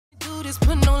niggas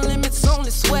put no limits on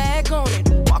the swag on it.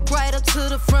 Walk right up to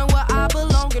the front where I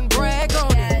belong and brag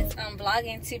on it. Guys, I'm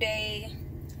vlogging today.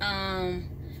 I'm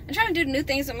trying to do new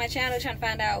things with my channel, trying to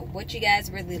find out what you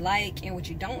guys really like and what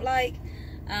you don't like.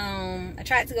 I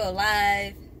tried to go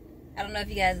live. I don't know if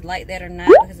you guys like that or not,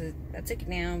 because I took it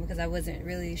down because I wasn't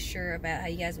really sure about how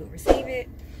you guys would receive it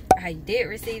or how you did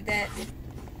receive that.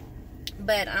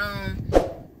 But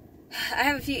I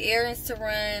have a few errands to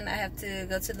run. I have to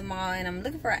go to the mall and I'm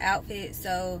looking for an outfit,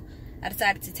 so I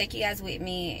decided to take you guys with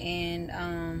me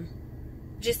and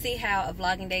just see how a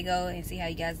vlogging day go and see how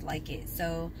you guys like it.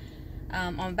 So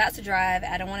I'm about to drive.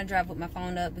 I don't want to drive with my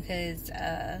phone up because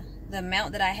the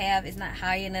amount that I have is not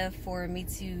high enough for me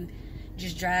to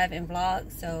just drive and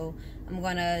vlog. So I'm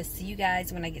gonna see you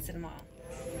guys when I get to the mall.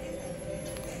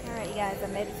 Alright, you guys, I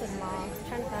made it to the mall. I'm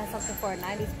trying to find something for a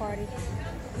 90s party.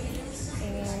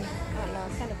 And I don't know,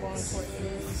 I'm kind of going towards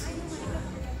this.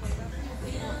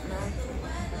 I don't know.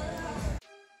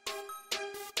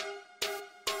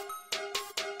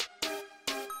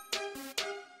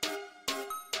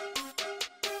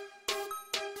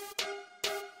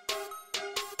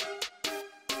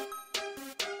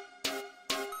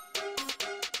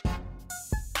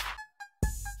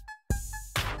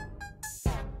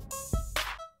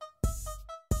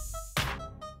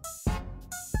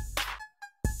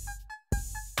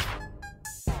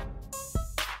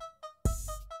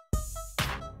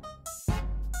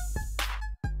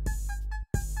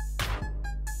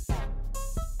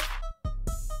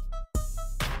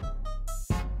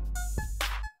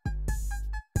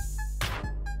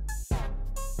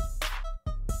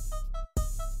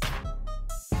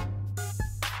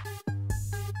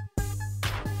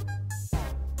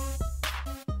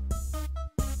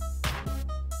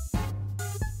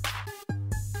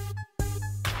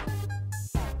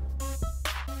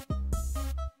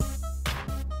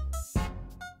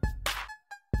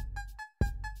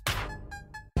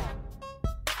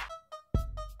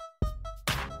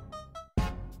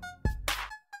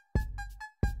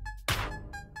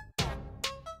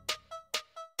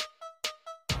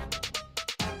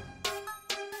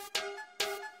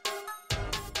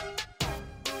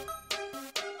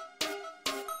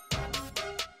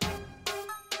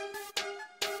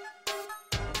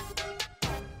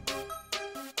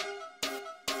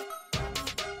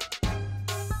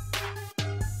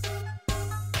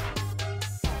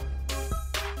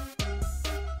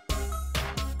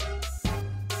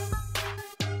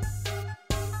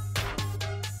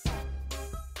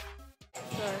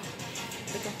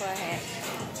 Looking for a hat.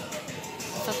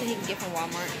 Something he can get from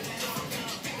Walmart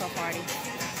for a party.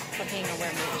 Something he ain't gonna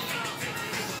wear much.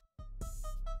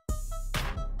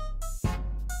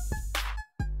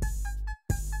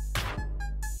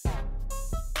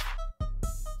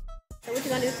 So what you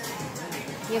gonna do? You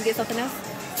gonna get something else?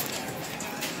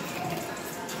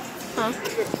 Huh?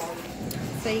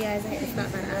 So you guys, I had to stop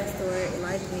by the eye store.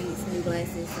 Elijah needs new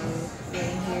glasses, so we're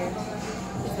in here.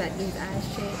 He's about to get his eyes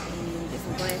checked and get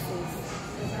some glasses.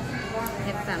 I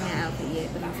haven't found my outfit yet,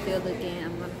 but I'm still looking.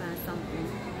 I'm gonna find something.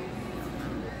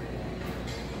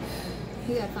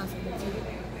 You gotta find something too.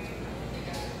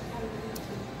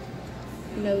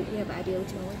 You know, you have an idea what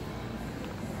you want?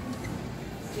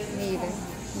 Me either. I'm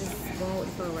just going with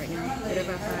the flow right now.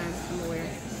 Whatever I find, I'm gonna wear.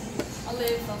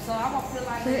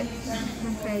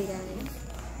 Okay, guys.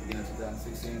 Beginning of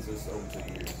 2016, so it's over 2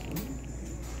 years.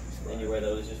 And you wear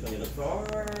those just when you look far?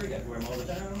 You have to wear them all the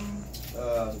time?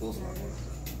 Those are my work.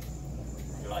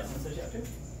 Your license says you have to?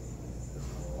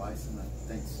 License, I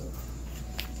think so.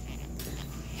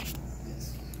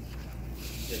 Yes.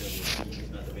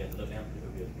 It's not that we have to look down,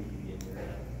 it'll be a B in your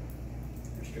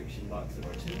restriction box of 2.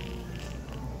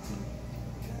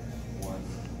 1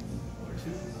 or 2.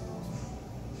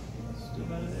 Still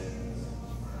better there.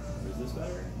 Or is this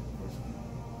better?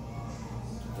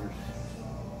 First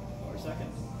or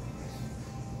second?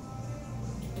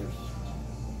 First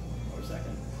or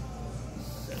second?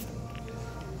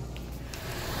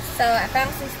 So I found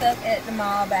some stuff at the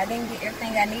mall, but I didn't get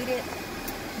everything I needed.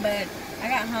 But I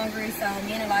got hungry, so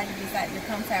me and Elijah decided to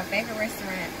come to our favorite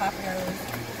restaurant, Papado's.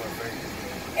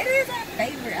 It is our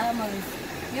favorite, almost.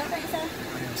 You don't think so?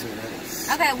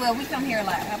 Okay, well, we come here a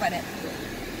lot. How about that?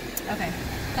 Okay.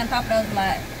 Come to Papado's a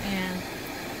lot, and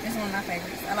this is one of my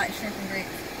favorites. I like shrimp and grits.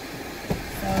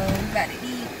 So we got to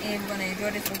eat, and we're going to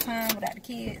enjoy this little time without the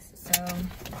kids. So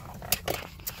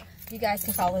you guys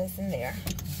can follow us in there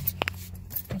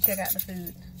and check out the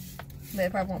food. But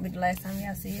it probably won't be the last time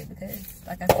y'all see it because,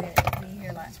 like I said, we eat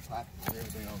here a lot.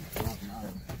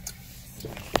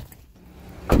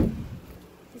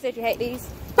 You said you hate these?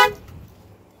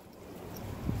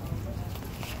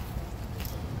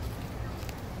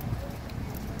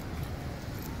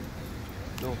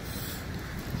 No.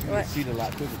 What? You see it a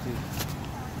lot quicker too.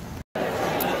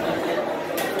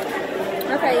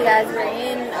 Okay, you guys, we're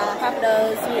in Papa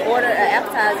Do's. We ordered an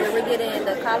appetizer. We're getting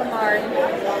the calamari.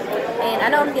 And I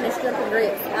know I'm getting shrimp and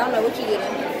grits. I don't know what you're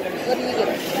getting. What are you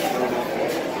getting?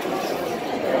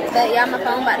 But yeah, my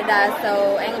phone about to die,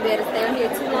 so I ain't gonna be able to stay on here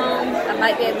too long. I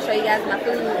might be able to show you guys my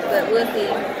food, but we'll see.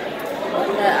 But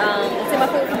until my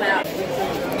food come out.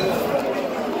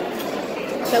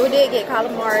 So we did get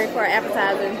calamari for our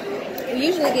appetizer. We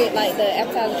usually get like the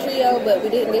appetizer trio, but we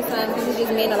didn't this time because it's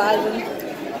just me and Elijah.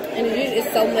 And it usually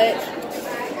is so much.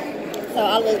 So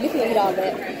we can eat all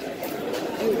that.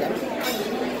 Here we go.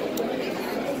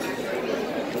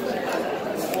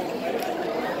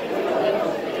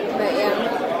 But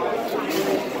yeah.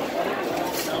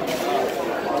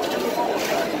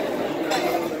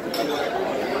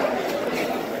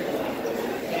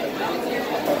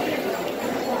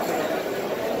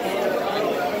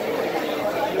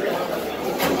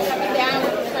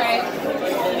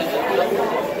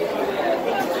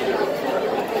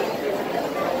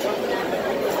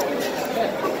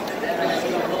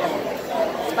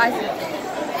 Spicy. A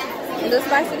little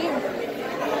spicy too.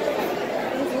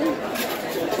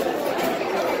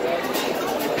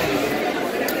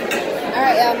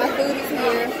 Alright, y'all, my food is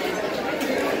here.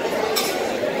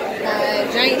 My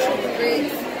giant sugar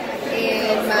grits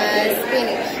and my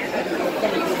spinach.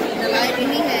 The light he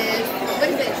has, what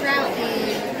is that, trout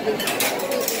and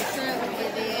shrimp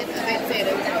and then a baked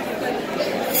potato.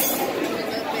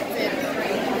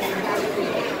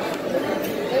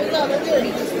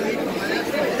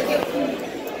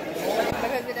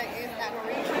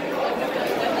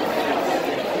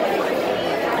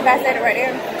 I said it right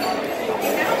there.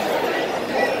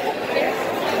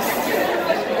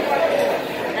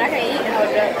 I can't eat and hold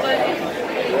it up.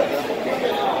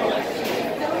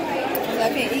 So I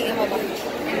can't eat and hold my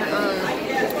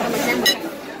camera.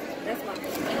 That's fine.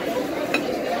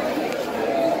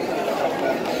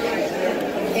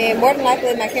 And more than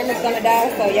likely my camera's gonna die,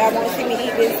 so y'all won't see me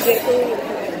eat this good food.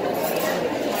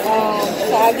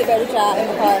 So I'll get back with y'all in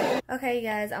the car. Okay, you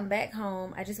guys, I'm back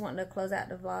home. I just wanted to close out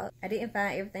the vlog. I didn't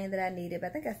find everything that I needed, but I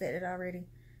think I said it already.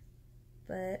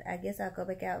 But I guess I'll go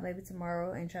back out maybe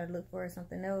tomorrow and try to look for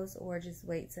something else, or just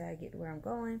wait till I get to where I'm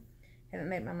going. Haven't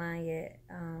made my mind yet.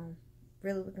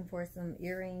 Really looking for some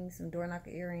earrings, some door knocker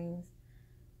earrings,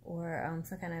 or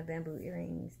some kind of bamboo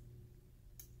earrings.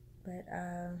 But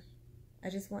I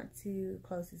just want to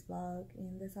close this vlog,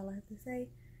 and that's all I have to say.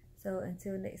 So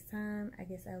until next time, I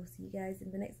guess I will see you guys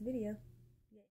in the next video.